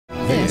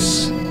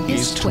This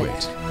is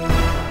Twit.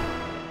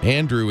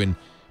 Andrew in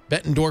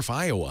Bettendorf,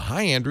 Iowa.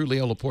 Hi, Andrew.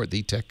 Leo Laporte,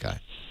 the tech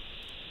guy.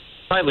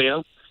 Hi,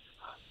 Leo.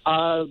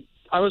 I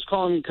was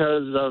calling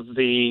because of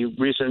the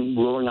recent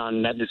ruling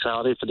on net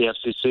neutrality for the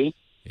FCC.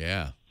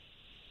 Yeah.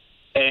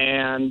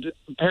 And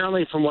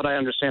apparently, from what I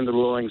understand, the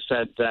ruling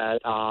said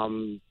that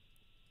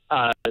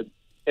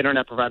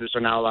internet providers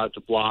are now allowed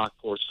to block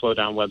or slow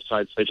down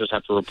websites. They just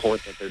have to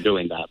report that they're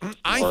doing that.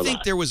 I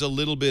think there was a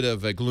little bit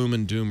of a gloom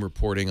and doom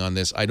reporting on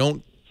this.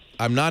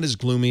 I'm not as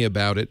gloomy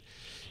about it.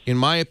 In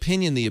my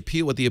opinion,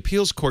 what the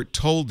appeals court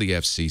told the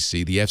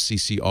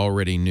FCC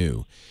already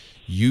knew.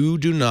 You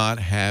do not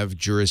have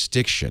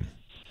jurisdiction.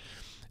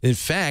 In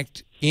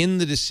fact, in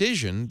the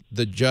decision,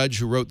 the judge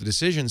who wrote the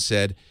decision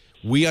said,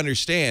 we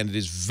understand it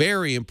is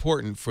very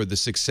important for the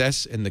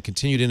success and the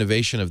continued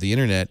innovation of the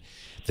internet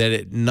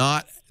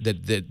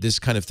that this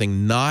kind of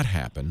thing not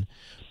happen.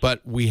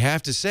 But we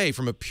have to say,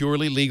 from a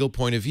purely legal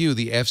point of view,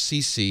 the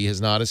FCC has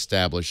not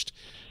established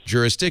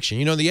jurisdiction.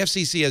 You know, the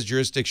FCC has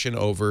jurisdiction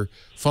over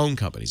phone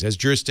companies, has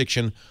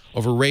jurisdiction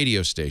over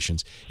radio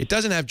stations. It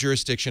doesn't have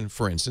jurisdiction,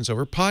 for instance,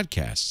 over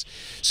podcasts.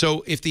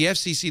 So if the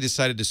FCC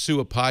decided to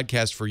sue a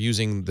podcast for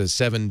using the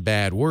 7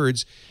 bad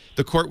words,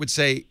 the court would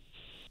say,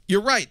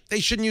 you're right, they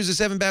shouldn't use the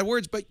 7 bad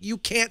words, but you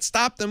can't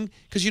stop them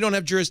because you don't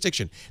have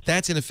jurisdiction.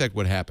 That's, in effect,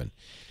 what happened.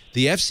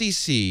 The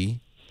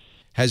FCC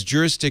has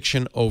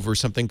jurisdiction over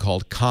something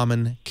called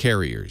common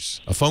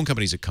carriers. A phone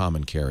company is a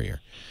common carrier.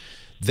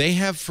 They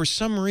have, for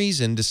some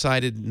reason,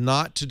 decided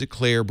not to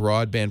declare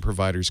broadband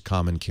providers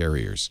common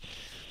carriers.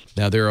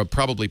 Now, there are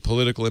probably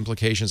political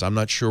implications. I'm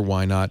not sure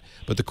why not.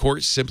 But the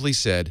court simply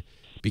said,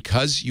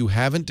 because you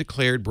haven't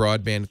declared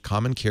broadband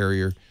common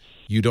carrier,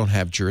 you don't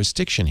have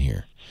jurisdiction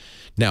here.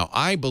 Now,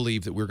 I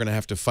believe that we're going to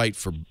have to fight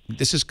for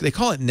this. They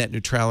call it net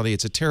neutrality.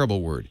 It's a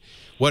terrible word.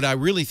 What I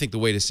really think the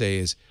way to say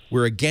is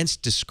we're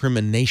against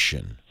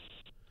discrimination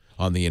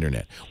on the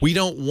internet. We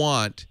don't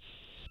want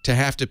to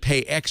have to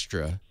pay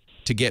extra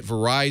to get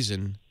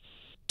Verizon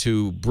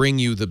to bring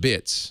you the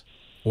bits,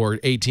 or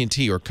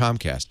AT&T or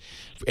Comcast.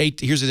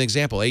 Here's an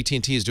example.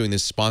 AT&T is doing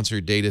this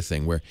sponsored data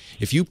thing where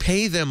if you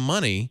pay them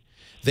money,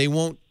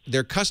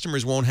 their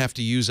customers won't have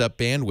to use up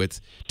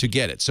bandwidth to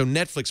get it. So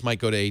Netflix might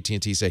go to AT&T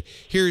and say,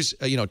 here's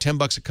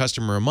 $10 a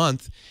customer a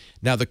month.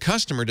 Now the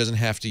customer doesn't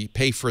have to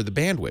pay for the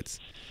bandwidth.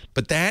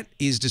 But that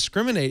is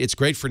discriminating. It's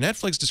great for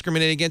Netflix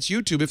discriminating against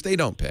YouTube if they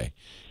don't pay,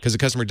 because the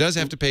customer does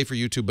have to pay for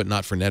YouTube but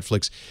not for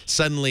Netflix.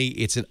 Suddenly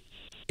it's an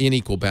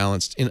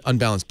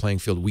unbalanced playing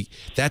field.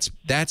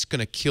 That's going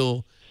to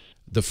kill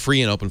the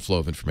free and open flow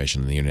of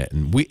information on the internet.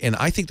 And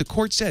I think the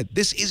court said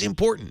this is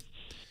important.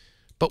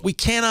 But we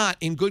cannot,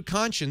 in good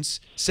conscience,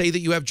 say that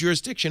you have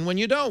jurisdiction when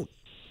you don't.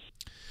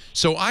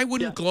 So I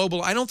wouldn't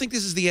I don't think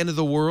this is the end of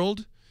the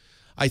world.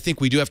 I think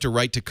we do have to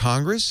write to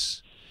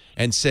Congress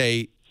and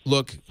say,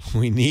 look,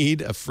 we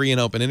need a free and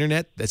open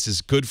internet. This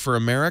is good for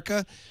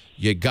America.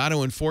 You got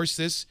to enforce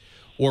this.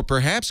 Or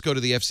perhaps go to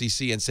the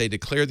FCC and say,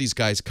 declare these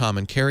guys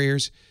common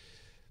carriers.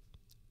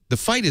 The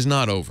fight is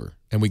not over,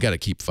 and we got to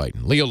keep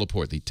fighting. Leo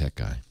Laporte, the tech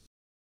guy.